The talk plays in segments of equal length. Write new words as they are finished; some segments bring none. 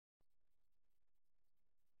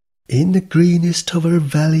In the greenest of our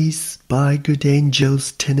valleys, by good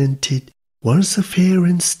angels tenanted, once a fair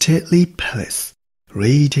and stately palace,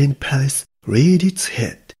 radiant palace, reared its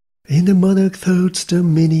head. In the monarch thought's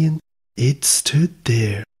dominion, it stood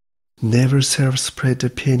there. Never serf spread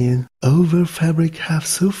opinion over fabric half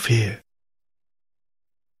so fair.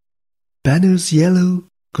 Banners yellow,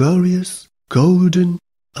 glorious, golden,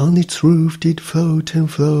 on its roof did float and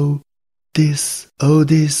flow. This, oh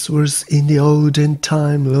this, was in the olden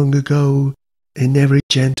time long ago, and every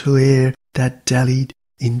gentle air that dallied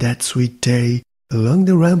in that sweet day along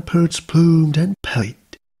the ramparts plumed and pallid,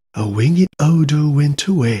 a winged odor went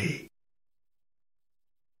away.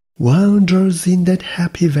 Wanderers in that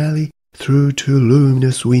happy valley, through two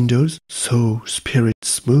luminous windows, saw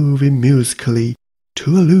spirits moving musically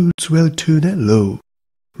to a lute's well-tuned and low.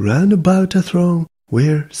 Round about a throne,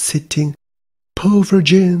 where sitting, Paul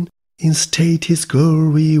Virgin, in state his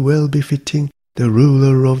glory well befitting, the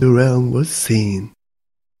ruler of the realm was seen.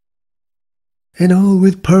 And all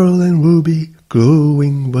with pearl and ruby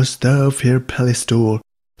glowing was the fair palace door,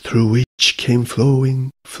 through which came flowing,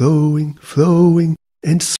 flowing, flowing,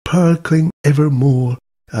 and sparkling evermore,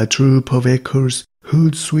 a troop of echoes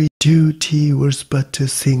whose sweet duty was but to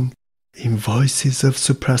sing, in voices of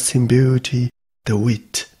surpassing beauty, the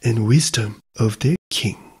wit and wisdom of their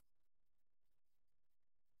king.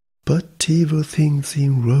 But evil things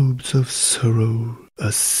in robes of sorrow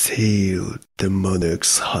assailed the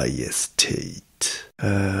monarch's high estate.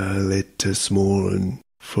 Ah, let us mourn,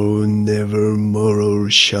 for never morrow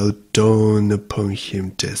shall dawn upon him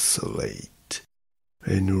desolate.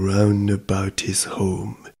 And round about his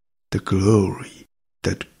home the glory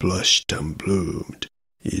that blushed and bloomed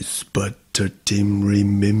is but a dim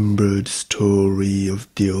remembered story of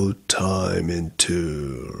the old time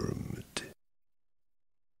entombed.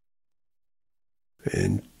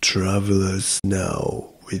 And travellers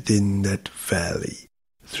now within that valley,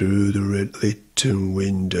 through the red-lit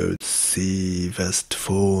windows, see vast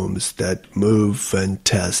forms that move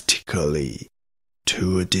fantastically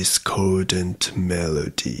to a discordant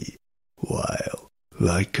melody, while,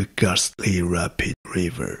 like a ghastly rapid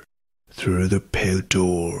river, through the pale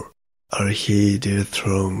door our heeded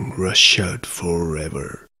throng rush out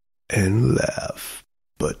forever, and laugh,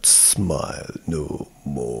 but smile no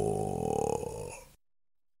more.